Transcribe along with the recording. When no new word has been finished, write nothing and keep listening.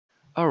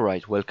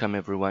Alright, welcome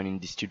everyone in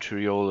this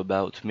tutorial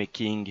about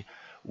making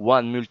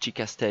one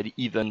multicasted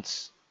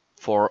event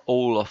for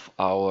all of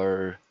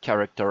our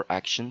character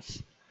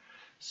actions.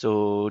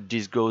 So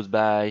this goes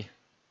by,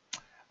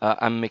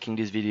 I'm making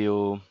this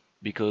video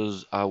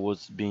because I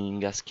was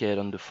being asked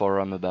on the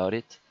forum about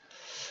it.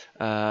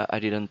 I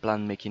didn't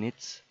plan making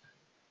it.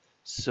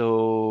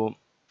 So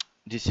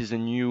this is a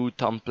new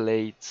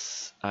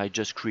template I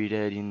just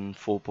created in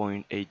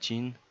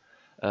 4.18.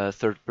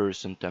 Third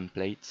person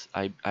template.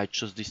 I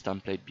chose this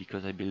template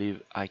because I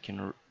believe I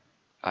can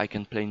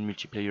play in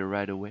multiplayer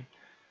right away,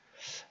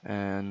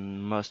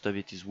 and most of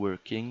it is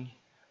working,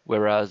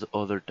 whereas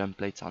other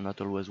templates are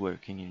not always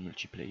working in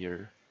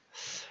multiplayer.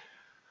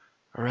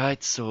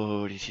 Alright,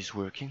 so this is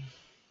working.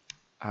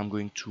 I'm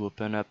going to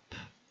open up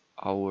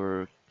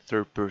our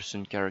third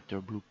person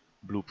character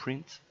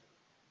blueprint.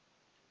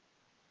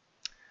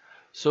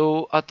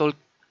 So I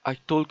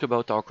talk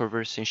about our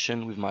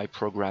conversation with my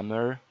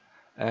programmer,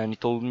 and he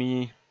told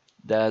me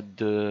that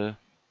the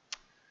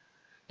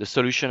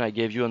solution I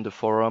gave you on the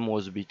forum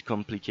was a bit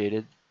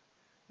complicated.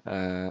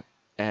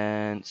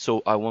 And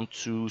so I want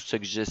to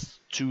suggest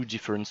two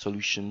different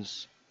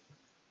solutions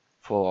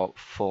for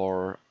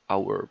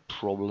our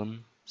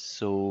problem.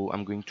 So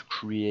I'm going to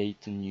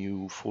create a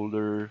new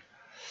folder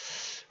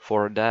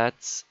for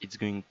that. It's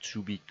going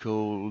to be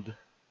called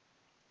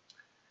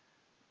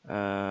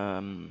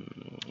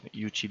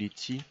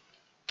utility.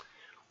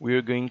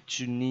 We're going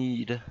to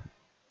need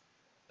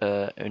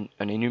an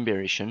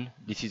enumeration.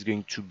 This is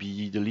going to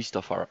be the list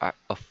of our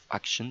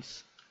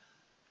actions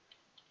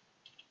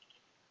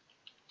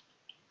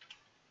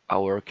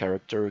our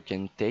character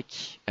can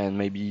take, and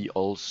maybe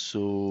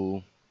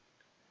also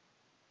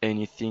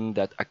anything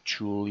that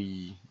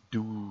actually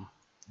do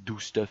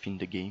stuff in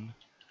the game.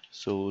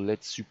 So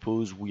let's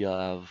suppose we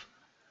have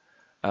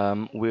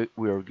we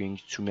are going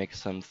to make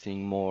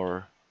something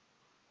more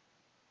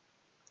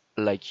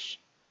like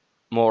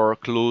more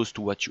close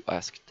to what you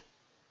asked.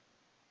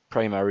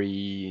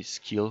 Primary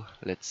skill,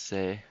 let's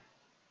say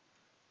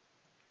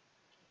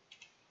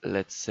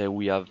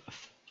we have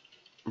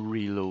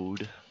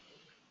reload,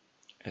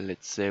 and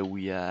let's say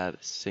we have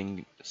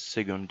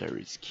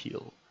secondary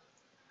skill.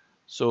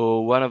 So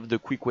one of the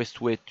quickest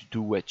way to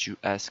do what you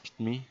asked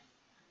me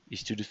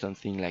is to do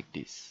something like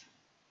this.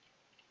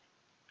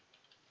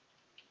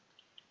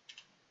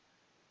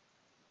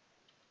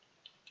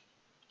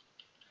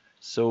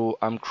 So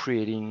I'm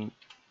creating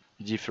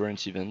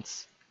different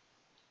events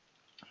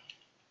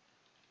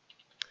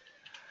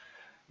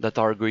that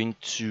are going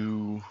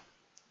to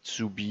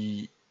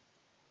be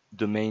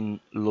the main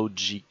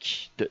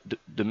logic,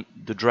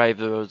 the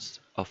drivers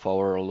of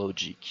our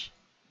logic.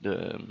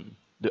 The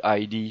the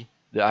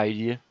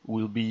idea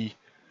will be,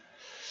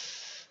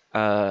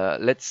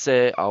 let's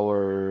say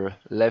our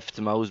left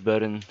mouse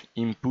button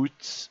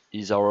input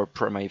is our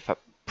primary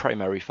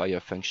fire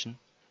function,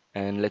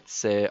 and let's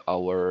say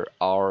our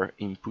R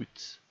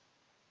input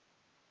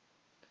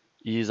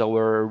is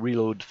our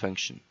reload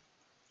function.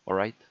 All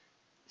right,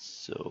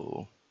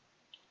 so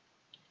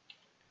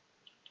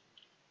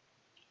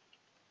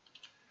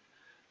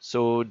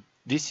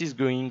this is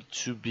going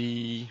to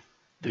be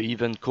the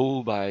event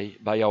call by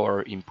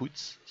our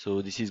inputs.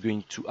 So this is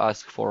going to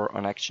ask for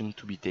an action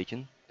to be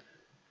taken.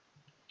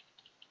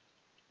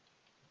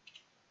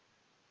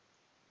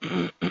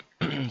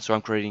 So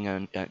I'm creating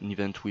an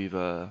event with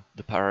the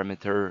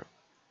parameter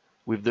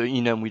with the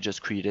enum we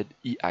just created,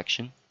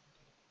 eAction.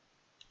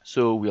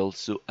 So we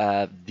also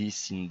have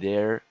this in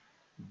there,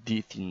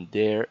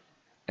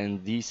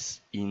 and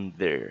this in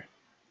there.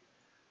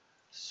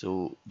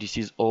 So this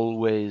is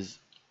always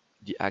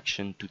the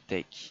action to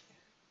take.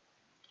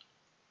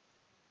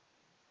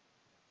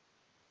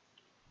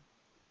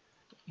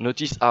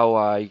 Notice how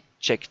I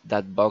checked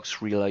that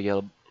box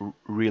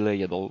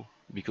reliable,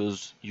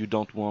 because you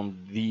don't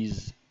want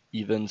these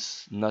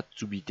events not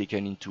to be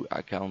taken into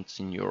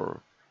account in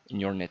your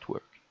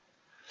network.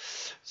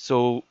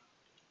 So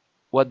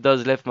what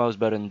does left mouse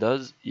button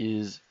does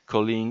is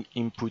calling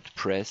input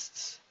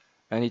pressed,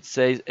 and it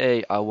says,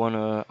 hey, I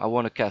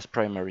wanna cast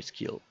primary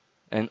skill,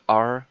 and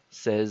R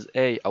says,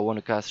 hey, I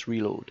wanna cast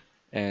reload,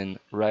 and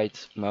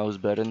right mouse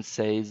button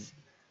says,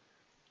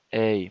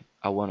 hey,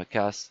 I wanna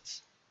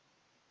cast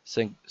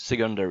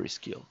secondary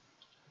skill.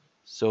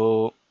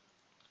 So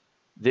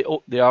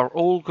they are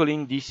all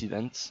calling these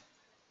events,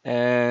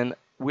 and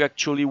we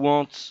actually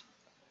want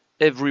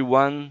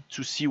everyone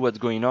to see what's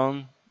going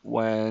on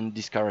when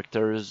this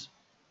characters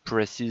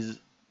presses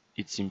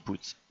its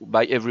inputs.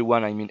 By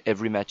everyone, I mean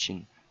every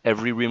machine,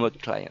 every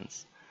remote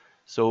client.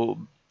 So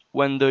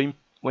when the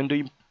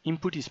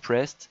input is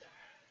pressed,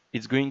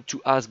 it's going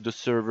to ask the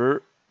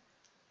server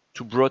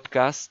to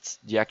broadcast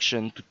the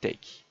action to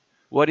take.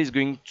 What is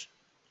going to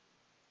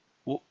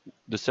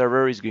the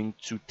server is going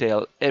to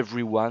tell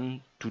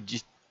everyone to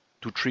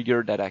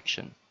trigger that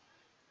action.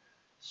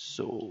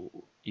 So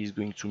he's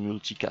going to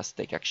multicast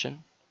take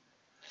action.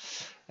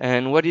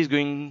 And what is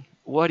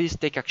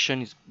take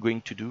action is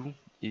going to do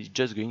is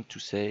just going to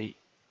say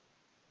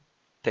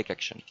take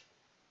action.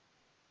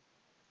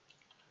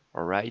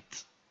 All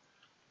right.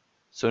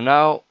 So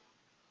now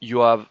you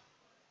have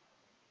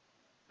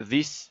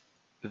this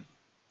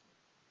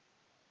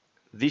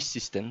these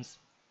systems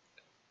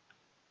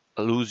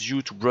allows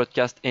you to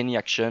broadcast any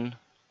action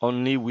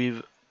only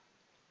with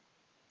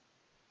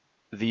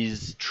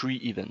these three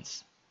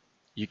events.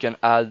 You can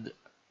add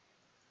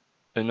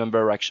a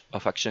number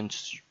of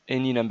actions,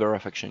 any number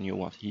of action you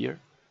want here,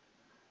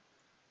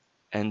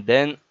 and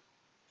then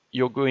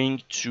you're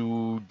going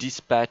to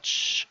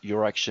dispatch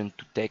your action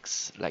to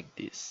text like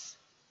this.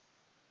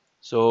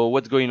 So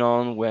what's going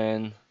on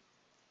when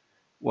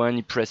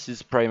it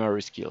presses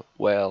primary skill?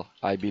 Well,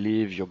 I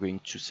believe you're going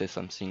to say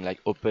something like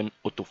open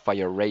auto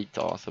fire rate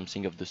or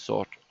something of the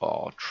sort,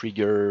 or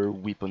trigger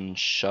weapon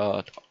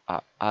shot.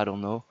 I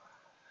don't know.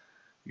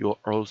 You're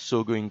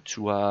also going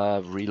to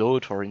have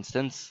reload, for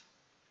instance.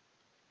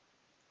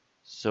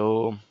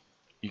 So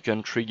you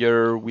can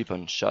trigger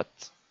weapon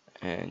shot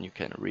and you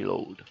can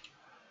reload.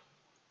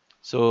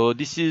 So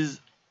this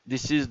is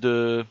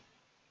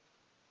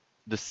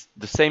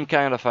the same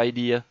kind of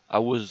idea I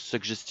was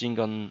suggesting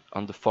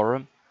on the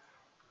forum,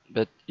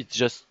 but it's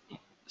just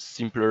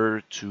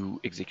simpler to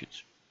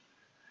execute.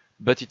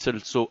 But it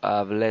also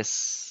have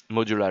less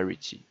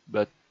modularity.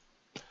 But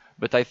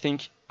I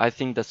think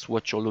that's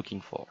what you're looking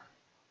for.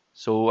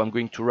 So I'm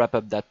going to wrap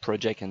up that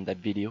project and that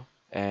video,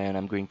 and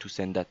I'm going to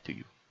send that to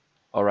you.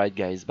 Alright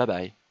guys, bye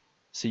bye.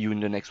 See you in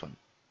the next one.